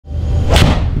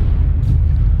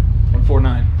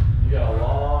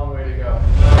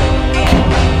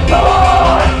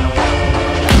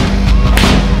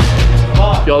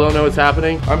know what's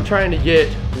happening? I'm trying to get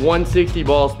 160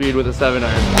 ball speed with a 7-iron.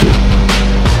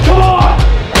 Come on!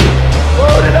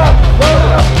 Load it up! Load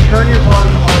it up! Turn your body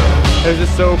harder. It's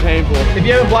just so painful. If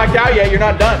you haven't blacked out yet, you're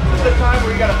not done. This is the time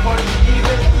where you gotta push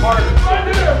even harder.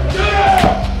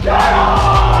 Get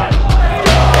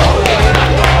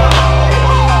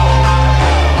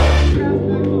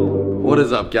on! What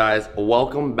is up, guys?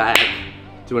 Welcome back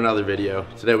to another video.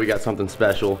 Today we got something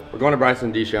special. We're going to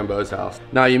Bryson DeChambeau's house.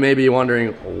 Now you may be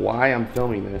wondering why I'm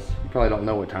filming this. You probably don't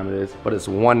know what time it is, but it's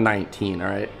 1:19, all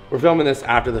right? We're filming this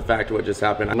after the fact of what just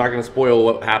happened. I'm not gonna spoil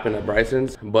what happened at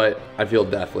Bryson's, but I feel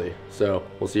deathly. So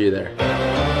we'll see you there.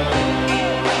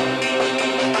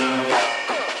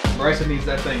 Bryson needs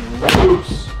that thing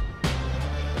loose.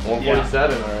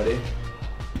 147 already.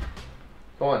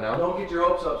 Come on now. Don't get your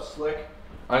hopes up, Slick.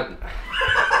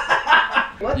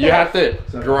 You have to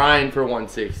grind for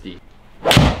 160. You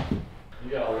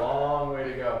got a long way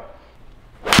to go.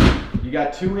 You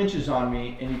got 2 inches on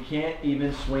me, and you can't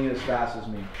even swing it as fast as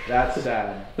me. That's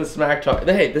sad. The smack talk.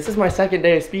 Hey, this is my second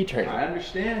day of speed training. I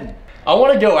understand. I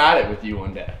want to go at it with you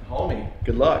one day. Homie,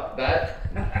 good luck. That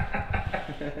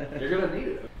you're gonna need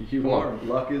it. You are.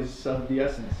 Luck is of the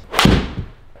essence.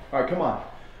 All right, come on.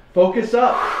 Focus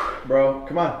up, bro.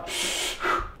 Come on.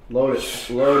 Load it.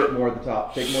 Load it more at the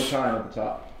top. Take more time at the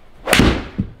top.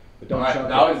 But don't chunk it.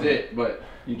 That was it, but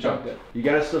you chunked it. You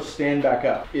gotta still stand back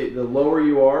up. The lower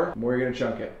you are, the more you're gonna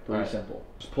chunk it. Pretty simple.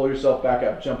 Just pull yourself back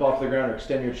up. Jump off the ground or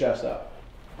extend your chest up.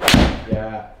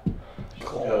 Yeah.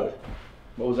 Cold.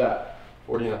 What was that?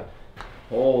 49.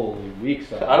 Holy weak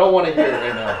stuff. I don't want to hear it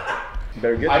right now. You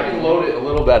better get I can load it a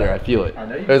little better. I feel it. I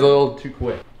know you. It was a little too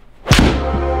quick.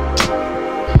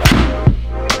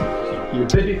 You're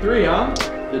 53, huh?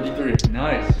 53.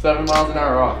 Nice. 7 miles an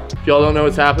hour off. If y'all don't know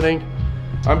what's happening,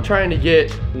 I'm trying to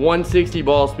get 160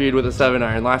 ball speed with a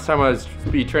 7-iron. Last time I was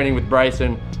speed training with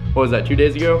Bryson, what was that, 2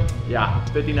 days ago? Yeah,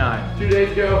 59. 2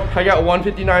 days ago. I got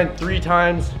 159 3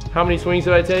 times. How many swings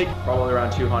did I take? Probably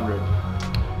around 200.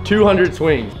 200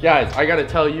 swings. Guys, I gotta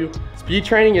tell you, speed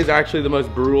training is actually the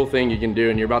most brutal thing you can do,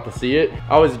 and you're about to see it.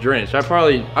 I was drenched. I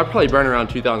probably burn around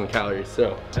 2,000 calories,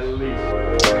 so. At least.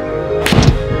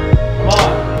 Come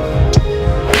on.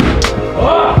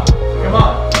 Oh, come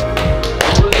on.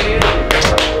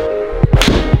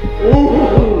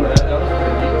 Ooh, that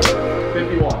was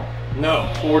 51.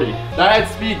 No, 40. That had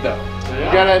speed though. Yeah.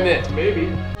 You gotta admit.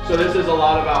 Maybe. So this is a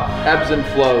lot about ebbs and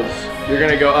flows. You're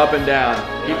gonna go up and down.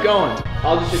 Keep going.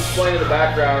 I'll just explain in the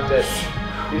background that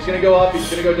he's gonna go up, he's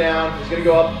gonna go down, he's gonna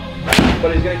go up,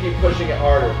 but he's gonna keep pushing it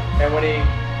harder. And when he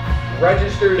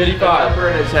registers 55. a number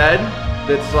in his head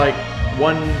that's like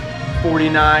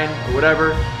 149 or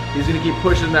whatever, he's gonna keep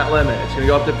pushing that limit. It's gonna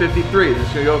go up to 53, then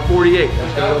it's gonna go to 48, then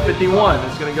it's gonna go to 51, then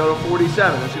it's gonna go to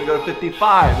 47, then it's gonna go to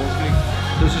 55, then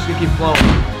it's just gonna keep flowing.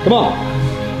 Come on.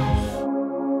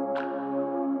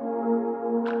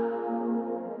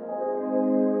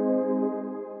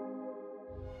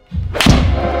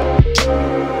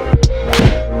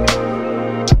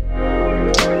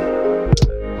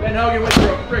 Hogan went through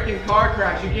a freaking car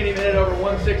crash. You can't even hit over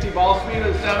 160 ball speed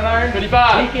with a 7-iron.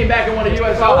 55. He came back and won a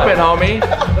US Open, homie.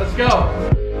 Let's go.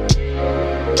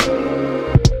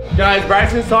 Guys,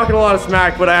 Bryson's talking a lot of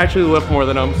smack, but I actually lift more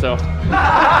than him, so.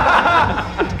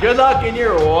 Good luck in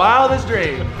your wildest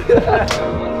dreams.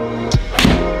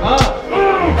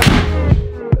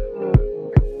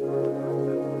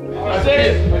 That's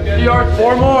it. PR,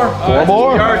 4 more. 4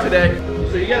 more. PR today.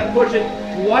 So you gotta push it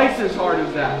twice as hard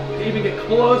as that to even get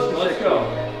close to 60. Let's go.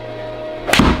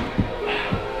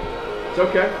 It's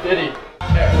okay. Diddy.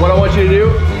 What I want you to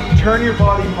do, turn your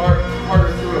body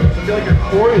harder through it. So I feel like your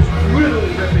core is really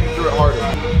ripping through it harder.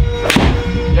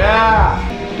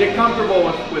 Yeah. Get comfortable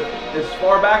with as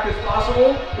far back as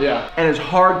possible. Yeah. And as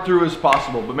hard through as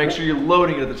possible, but make sure you're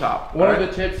loading it at the top. One of the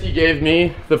tips he gave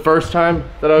me the first time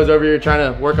that I was over here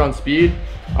trying to work on speed,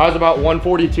 I was about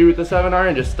 142 with the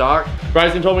 7-iron, just stock.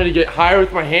 Bryson told me to get higher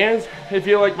with my hands. I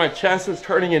feel like my chest is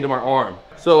turning into my arm.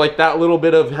 So like that little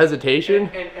bit of hesitation.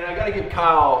 And I gotta give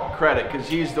Kyle credit because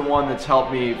he's the one that's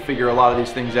helped me figure a lot of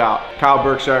these things out. Kyle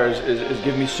Berkshire is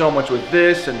giving me so much with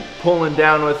this and pulling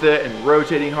down with it and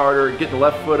rotating harder, getting the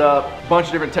left foot up. A bunch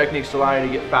of different techniques to allow you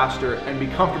to get faster and be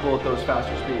comfortable at those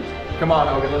faster speeds. Come on,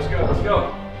 Hogan, let's go, let's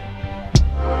go.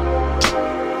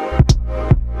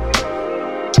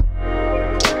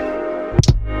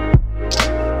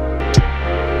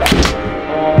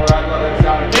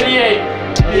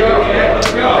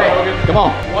 Come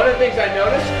on. One of the things I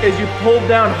noticed is you pulled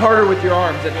down harder with your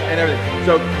arms and everything.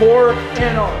 So core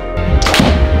and arm.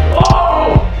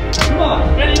 Oh! Come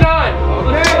on. 59.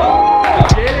 Okay.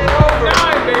 Get it over.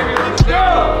 9, baby. Let's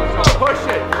go. So push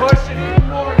it even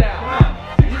more down.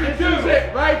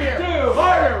 right here. 2.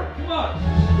 Harder. Come on.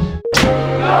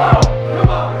 No. Come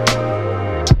on.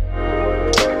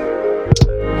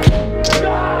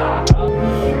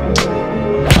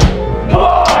 Come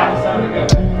on.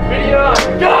 Video.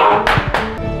 God.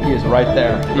 He is right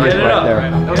there. He is right there.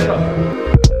 Let's go.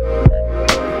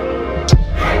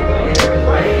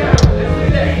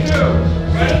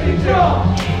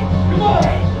 Come on!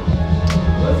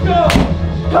 Let's go!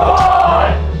 Come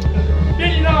on!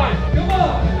 89! Come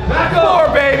on! Back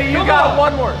 4, baby! You got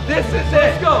one more. This is it.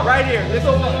 Let's go. Right here. This is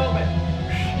the moment.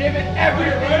 Give it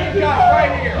everything you got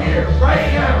right here. Here,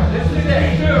 right now. This is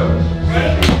it. 2.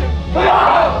 Ready? Come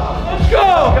on! Let's go!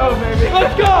 Let's go, baby.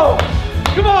 Let's go!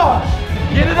 Come on!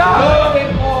 Get it up! A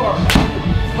bit more.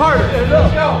 Harder.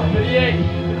 Let's go.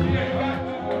 58.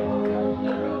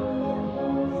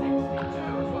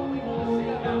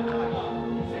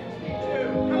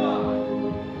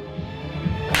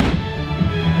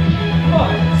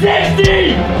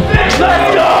 60! Let's go!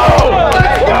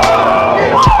 Let's go!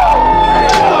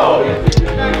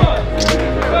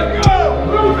 Let's go!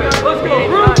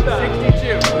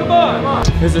 62. Come on!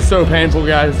 This is so painful,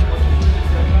 guys.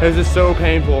 This is so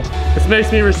painful. This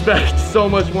makes me respect so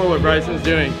much more what Bryson's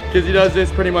doing, because he does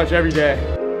this pretty much every day.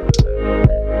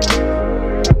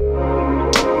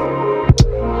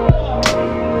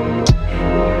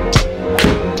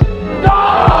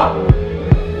 Stop!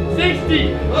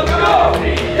 60! Let's go!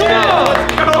 Yeah,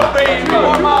 let's go, baby! 2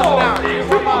 more miles an hour. 2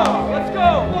 more miles. Let's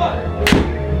go!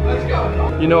 Let's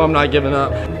go. You know I'm not giving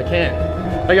up. I can't.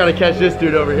 I gotta catch this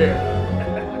dude over here.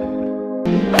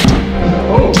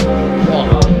 Oh!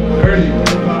 30.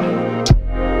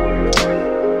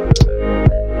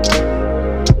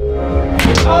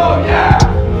 Oh, yeah!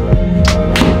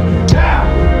 Yeah!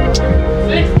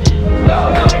 60!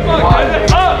 Let's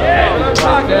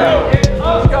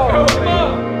go.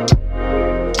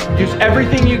 Use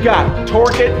everything you got.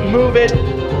 Torque it, move it,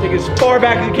 take it as far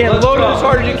back as you can, load it as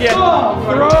hard as you can.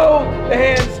 Throw the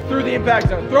hands through the impact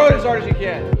zone. Throw it as hard as you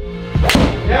can.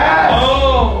 Yes!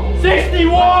 Oh!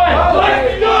 61!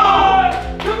 Let's go!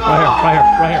 Come on!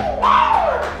 Right here.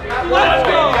 Let's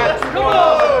go! Come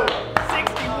on!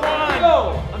 61! Let's go!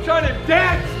 I'm trying to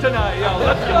dance tonight, yo.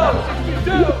 Let's go!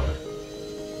 62!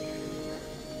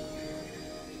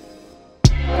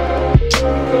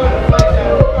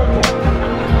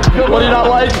 What do you not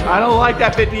like? I don't like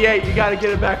that 58. You got to get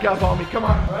it back up on me. Come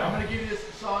on. I'm going to give you this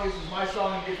song. This is my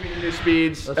song. It gives me the new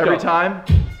speeds every time.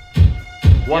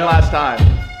 One last time.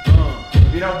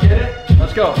 If you don't get it,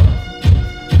 Let's go!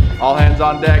 all hands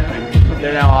on deck.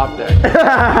 They're now off deck.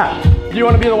 Do you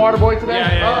want to be the water boy today?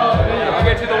 Yeah. I'll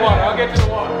get you the water. I'll get you the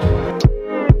water.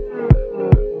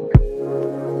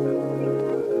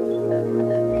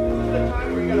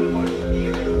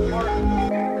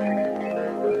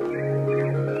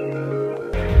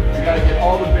 You gotta get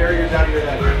all the barriers out of your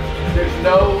head. There's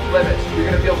no limits. You're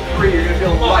gonna feel free. You're gonna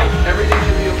feel light. Everything's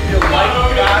gonna feel light,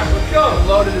 fast. Let's go!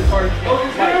 Loaded as hard as you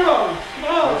Hogan's can. heroes! Come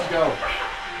on! Let's go.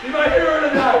 Be my hero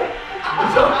tonight!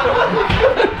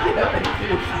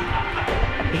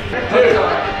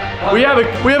 We have a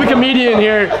comedian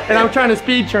here, and I'm trying to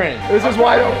speed train. This is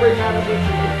why I don't bring that up.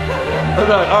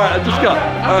 Alright, let's go.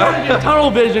 I'm trying to get tunnel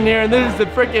vision here, and this is the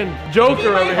freaking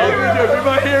Joker over here. Be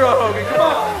my hero, Hogan. Come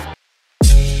on!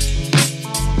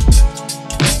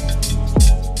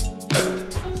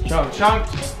 Chunk.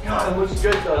 God, it looks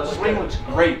good though. The swing looks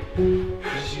great.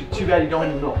 Too bad you don't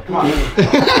even know. Come on.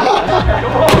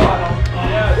 Come on.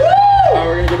 Alright,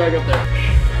 we're gonna get back up there.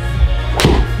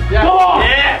 Yeah. Come on!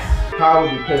 Yes! Kyle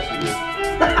would be pissed at you.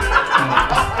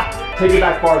 Take it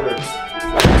back farther.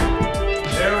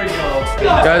 There we go.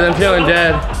 Guys, I'm feeling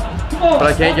dead, but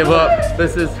I can't give up.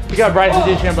 We got Bryson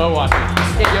DeChambeau watching.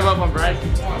 Can't give up on Bryson.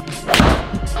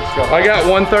 Let's go. I got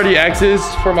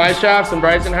 130Xs for my shafts, and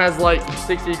Bryson has like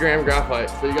 60-gram graphite,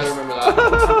 so you gotta remember that.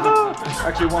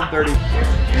 Actually 130.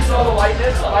 Use all the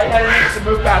lightness, lightheadedness to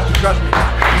move faster, trust me.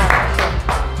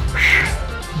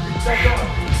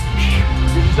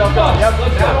 Get yourself going. Yep,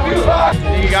 let's go. You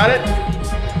think you got it?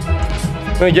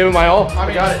 I'm gonna give it my all.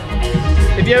 I got it.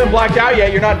 If you haven't blacked out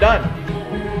yet, you're not done.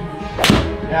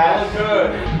 Yeah, that's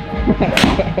good.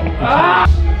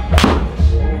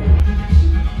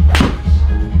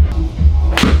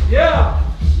 Yeah!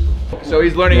 So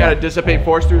he's learning how to dissipate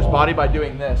force through his body by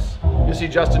doing this. You see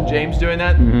Justin James doing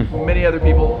that. Many other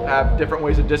people have different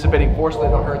ways of dissipating force so they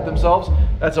don't hurt themselves.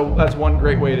 That's one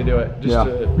great way to do it, just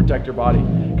to protect your body.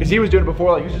 Because he was doing it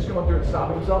before, like he was just going through and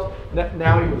stopping himself.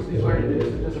 Now he's learning to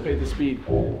dissipate the speed,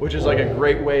 which is like a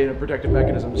great way to protect a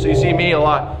mechanism. So you see me a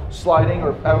lot sliding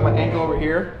or having my ankle over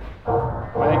here.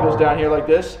 My ankle's down here like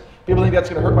this. People think that's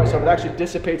going to hurt myself. It actually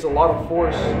dissipates a lot of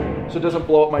force, so it doesn't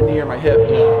blow up my knee or my hip.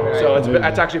 So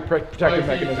it's actually a protective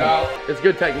mechanism. It's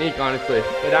good technique, honestly.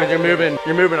 Because you're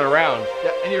moving around.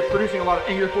 Yeah, and you're producing a lot of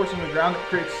angular force on the ground that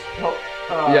creates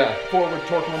forward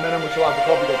torque momentum, which allows the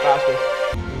club to go faster.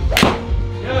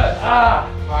 Good. All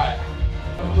right.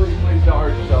 Please don't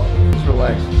hurt yourself. Just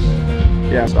relax.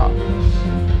 Yeah, stop.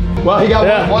 Well, he got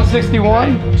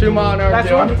 161. 2 mile an hour That's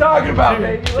PR. what I'm talking about,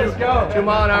 baby. Let's go. 2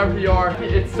 mile an hour PR.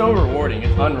 It's so rewarding.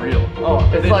 It's unreal. Oh,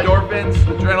 it's the like endorphins,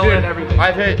 the adrenaline, dude, everything.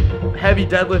 I've hit heavy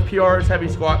deadlift PRs, heavy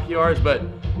squat PRs, but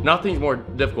nothing's more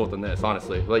difficult than this,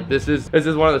 honestly. Like this is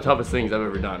one of the toughest things I've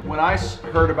ever done. When I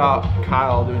heard about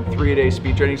Kyle doing 3-a-day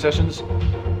speed training sessions,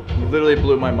 literally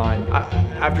blew my mind.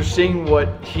 After seeing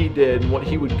what he did and what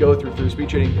he would go through a speed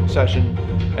training session,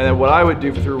 and then what I would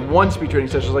do through 1 speed training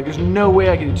session, I was like, there's no way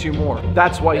I can do 2 more.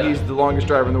 That's why he's the longest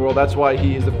driver in the world. That's why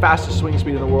he is the fastest swing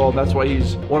speed in the world. That's why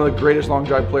he's one of the greatest long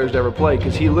drive players to ever play,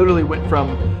 because he literally went from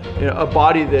a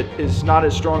body that is not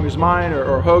as strong as mine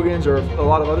or Hogan's or a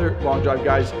lot of other long drive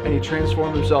guys, and he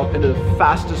transformed himself into the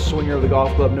fastest swinger of the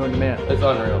golf club known to man. It's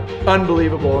unreal.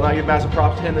 Unbelievable, and I give massive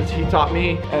props to him that he taught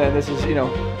me, and then this is,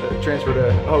 transfer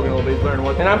to Hogan a little bit, learn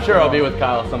what. And I'm sure I'll be with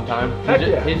Kyle sometime.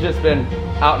 He's just been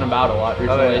out and about a lot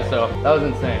recently, so that was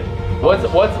insane.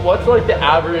 What's like the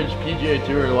average PGA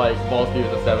Tour like ball speed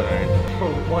with a 7 iron?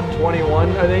 121,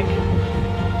 I think.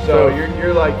 So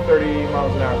you're like 30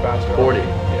 miles an hour faster. 40. Yeah,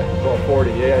 well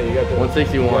 40. Yeah, you got the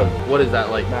 161. Yeah. What is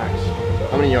that like? Max. So.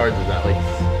 How many yards is that? Like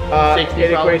 60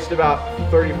 it equates to about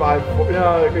 35.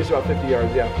 No, it equates to about 50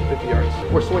 yards. Yeah, 50 yards.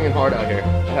 We're swinging hard out here.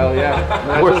 Hell yeah.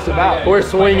 That's what it's about. We're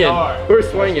swinging. We're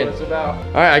swinging. That's what it's about.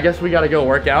 All right, I guess we got to go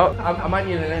work out. I might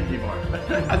need an energy bar.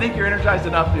 I think you're energized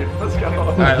enough, dude. Let's go.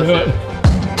 All right, let's do it.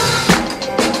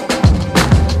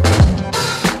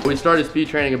 We started speed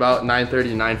training about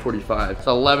 9:30, 9:45. It's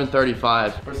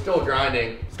 11:35. We're still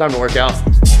grinding. It's time to work out.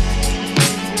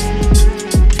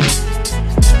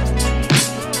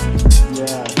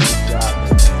 Yeah,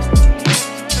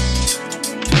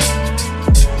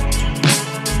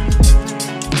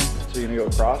 so you're gonna go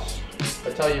across? I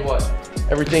tell you what,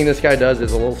 everything this guy does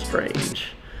is a little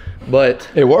strange, but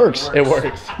it works. It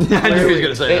works. I knew he was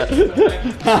gonna say that.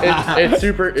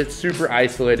 It's super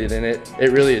isolated, and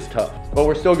it really is tough. But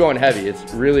we're still going heavy. It's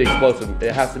really explosive.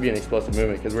 It has to be an explosive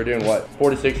movement because we're doing what,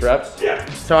 46 reps? Yeah.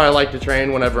 That's how I like to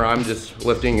train whenever I'm just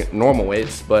lifting normal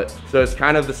weights. But so it's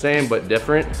kind of the same but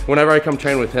different. Whenever I come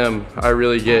train with him, I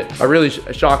really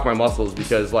shock my muscles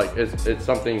because like it's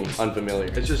something unfamiliar.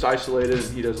 It's just isolated,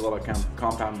 and he does a lot of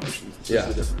compound motions. It's just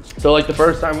the difference. So like the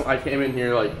first time I came in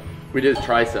here, like we did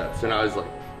triceps, and I was like,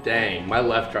 dang, my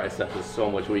left tricep is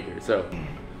so much weaker. So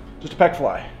just a pec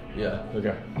fly. Yeah.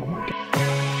 Okay. Oh my God.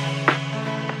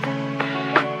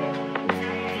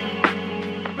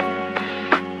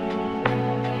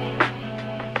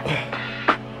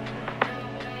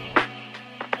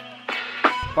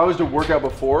 If I was to work out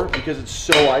before, because it's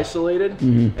so isolated,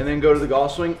 and then go to the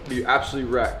golf swing, you're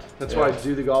absolutely wrecked. That's why I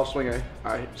do the golf swing,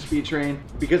 I speed train.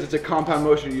 Because it's a compound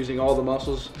motion, you're using all the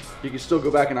muscles, you can still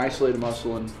go back and isolate a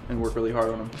muscle and work really hard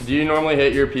on them. Do you normally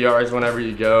hit your PRs whenever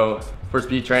you go for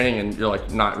speed training and you're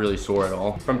like not really sore at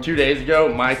all? From 2 days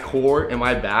ago, my core and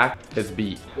my back is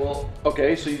beat. Well,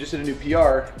 okay, so you just hit a new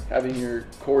PR, having your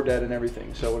core dead and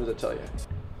everything. So what does that tell you?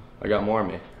 I got more in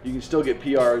me. You can still get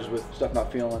PRs with stuff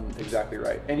not feeling exactly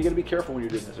right. And you gotta be careful when you're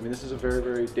doing this. I mean, this is a very,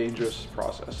 very dangerous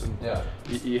process. And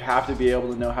you have to be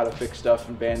able to know how to fix stuff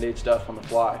and band-aid stuff on the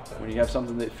fly. When you have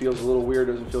something that feels a little weird,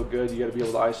 doesn't feel good, you gotta be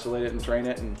able to isolate it and train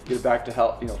it and get it back to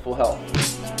health, full health.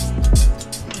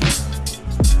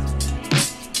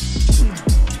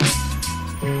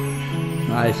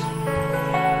 Nice.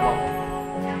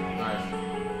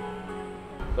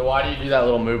 So why do you do that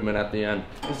little movement at the end?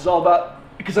 This is all about,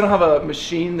 because I don't have a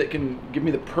machine that can give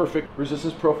me the perfect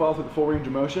resistance profile through the full range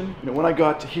of motion. When I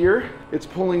got to here, it's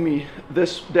pulling me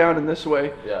this down and this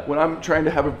way. Yeah. When I'm trying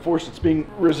to have a force that's being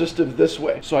resistive this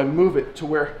way. So I move it to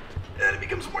where it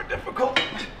becomes more difficult.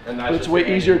 And but it's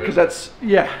way easier because it's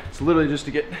literally just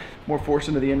to get more force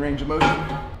into the in range of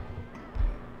motion.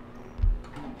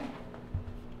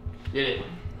 Get it.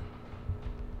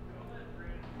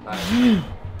 Nice.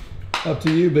 Up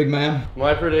to you, big man.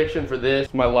 My prediction for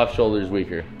this, my left shoulder is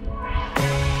weaker.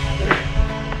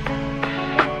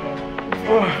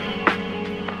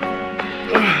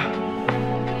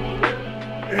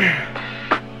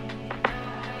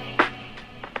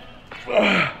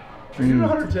 Are you doing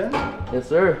 110? Yes,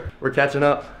 sir. We're catching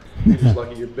up. You're just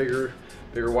lucky you're bigger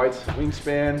whites,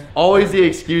 wingspan. Always the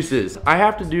excuses. I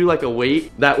have to do like a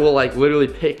weight that will like literally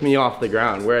pick me off the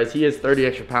ground, whereas he has 30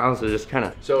 extra pounds to just kind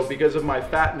of. So because of my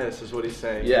fatness is what he's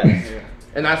saying. Yes.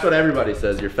 And that's what everybody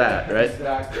says, you're fat, right?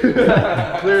 Exactly.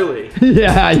 Clearly.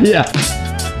 Yeah, yeah.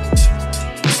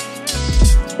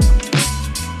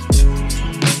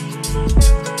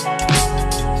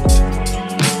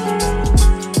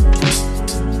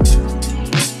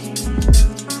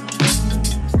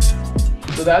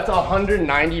 So that's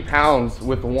 190 pounds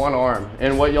with one arm.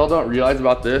 And what y'all don't realize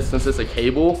about this, since it's a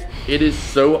cable, it is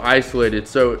so isolated.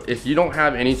 So if you don't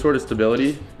have any sort of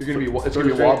stability, It's gonna be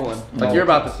wobbling. like you're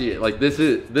about to see it. Like this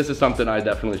is something I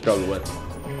definitely struggle with.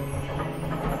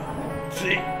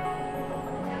 See?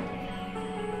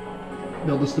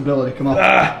 Build the stability. Come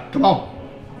on. Come on.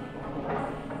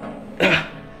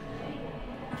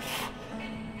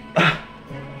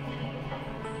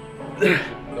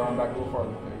 Arm back a little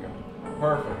farther. There you go.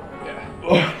 Perfect.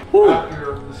 Yeah.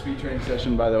 After the speed training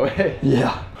session, by the way.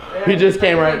 Yeah. We just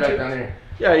came right back down here.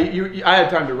 Yeah, I had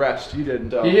time to rest. You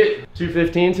didn't. You hit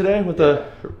 215 today with the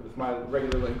with my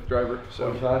regular length driver.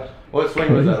 So 45. What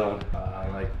swing was that on?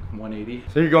 like 180.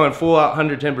 So you're going full out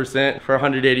 110% for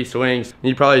 180 swings.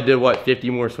 You probably did what, 50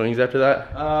 more swings after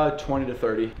that? 20 to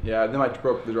 30. Yeah, then I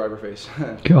broke the driver face.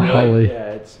 Golly.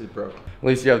 Yeah, it broke. At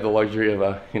least you have the luxury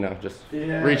of you know, just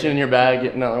Yeah. reaching in your bag,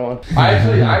 getting another one. I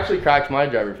actually cracked my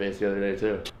driver face the other day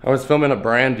too. I was filming a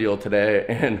brand deal today,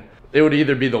 and it would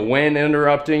either be the wind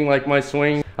interrupting like my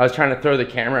swing. I was trying to throw the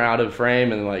camera out of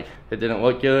frame and like it didn't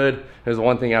look good. It was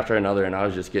one thing after another, and I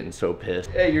was just getting so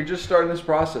pissed. Hey, you're just starting this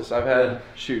process. I've had,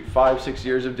 shoot, 5-6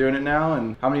 years of doing it now.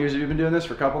 And how many years have you been doing this?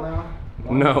 For a couple now?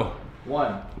 No.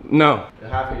 One. No.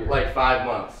 Half a year. Like 5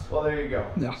 months. Well, there you go.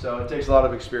 Yeah. So it takes a lot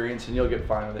of experience, and you'll get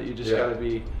fine with it. You just Yeah. gotta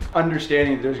be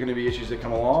understanding that there's gonna be issues that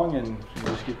come along, and you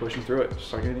just keep pushing through it,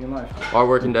 just like anything in life. Hard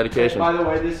work and dedication. By the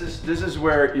way, this is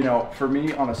where, you know, for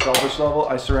me on a selfish level,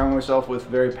 I surround myself with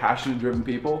very passionate, driven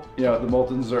people. You know, the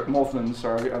Molthans,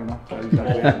 sorry, I don't know how to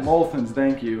exactly. Molthans,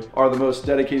 thank you, are the most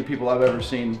dedicated people I've ever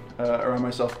seen around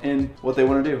myself in what they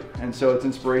want to do, and so it's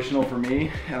inspirational for me,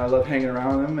 and I love hanging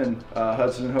around them. And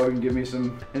Hudson and Hogan give me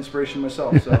some inspiration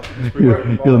myself. So it's pretty You're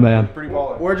the man. Pretty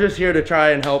baller. We're just here to try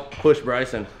and help push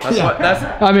Bryson. That's Yeah. what. That's.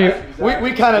 I mean,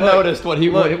 we kind of Look, noticed what he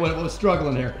look. was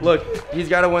struggling here. Look, he's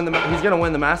got to win the. He's gonna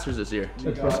win the Masters this year.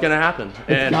 It's gonna happen. It's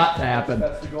And got to happen.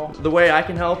 That's the goal. the way I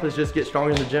can help is just get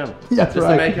stronger in the gym. That's just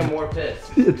right. to make him more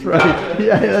pissed. That's right.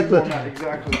 Yeah, that's it.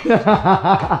 Exactly.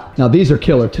 Now these are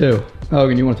killer too.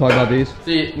 Hogan, you want to talk about these?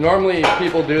 See, normally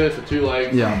people do this with 2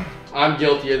 legs. Yeah. I'm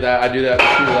guilty of that. I do that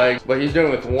with 2 legs, but he's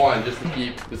doing it with 1 just to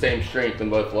keep the same strength in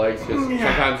both legs, because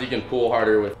sometimes you can pull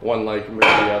harder with 1 leg compared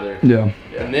to the other. Yeah.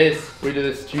 And this, we did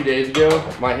this 2 days ago.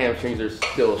 My hamstrings are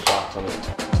still shot from it.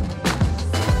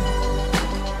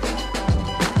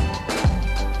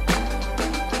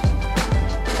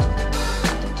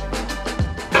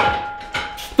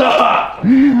 Stop!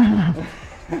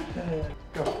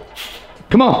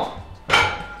 Come on.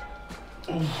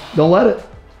 Don't let it.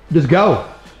 Just go.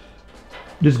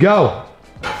 Just go.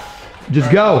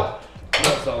 Just go.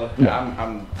 That's solid.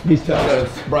 Yeah, He's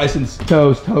toast. Bryson's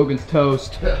toast. Hogan's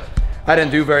toast. I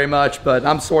didn't do very much, but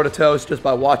I'm sort of toast just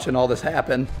by watching all this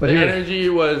happen. But The here, energy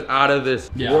was out of this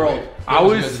Yeah, world. it I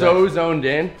was was good so zoned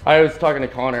in. I was talking to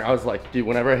Connor. I was like, dude,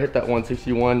 whenever I hit that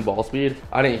 161 ball speed,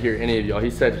 I didn't hear any of y'all.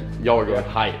 He said y'all were going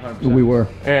height. we were.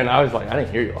 And I was like, I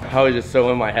didn't hear y'all. I was just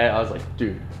so in my head. I was like,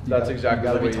 dude, that's exactly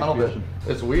gotta the be way you tunnel feel. vision.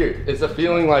 it's weird. It's a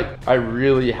feeling like I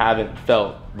really haven't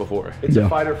felt before. It's Yeah. a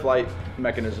fight or flight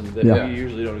mechanism that Yeah. we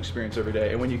usually don't experience every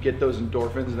day. And when you get those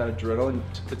endorphins and that adrenaline,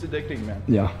 it's addicting, man.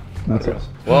 Yeah, that's it.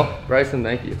 Well, Bryson,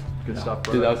 thank you. Good stuff,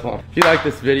 bro. Dude, that was fun. If you like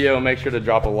this video, make sure to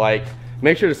drop a like.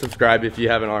 Make sure to subscribe if you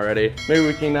haven't already. Maybe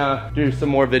we can do some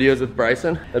more videos with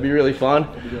Bryson. That'd be really fun.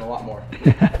 We'll be doing a lot more.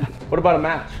 What about a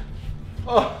match?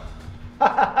 Oh.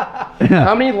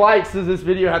 How many likes does this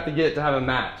video have to get to have a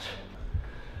match?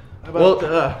 About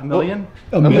a million?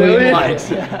 A million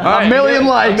likes. All right, A million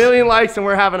likes. A million likes and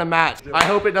we're having a match. I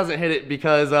hope it doesn't hit it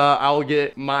because I will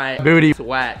get my booty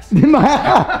waxed. If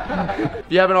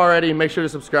you haven't already, make sure to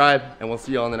subscribe and we'll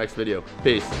see you on the next video.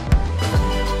 Peace.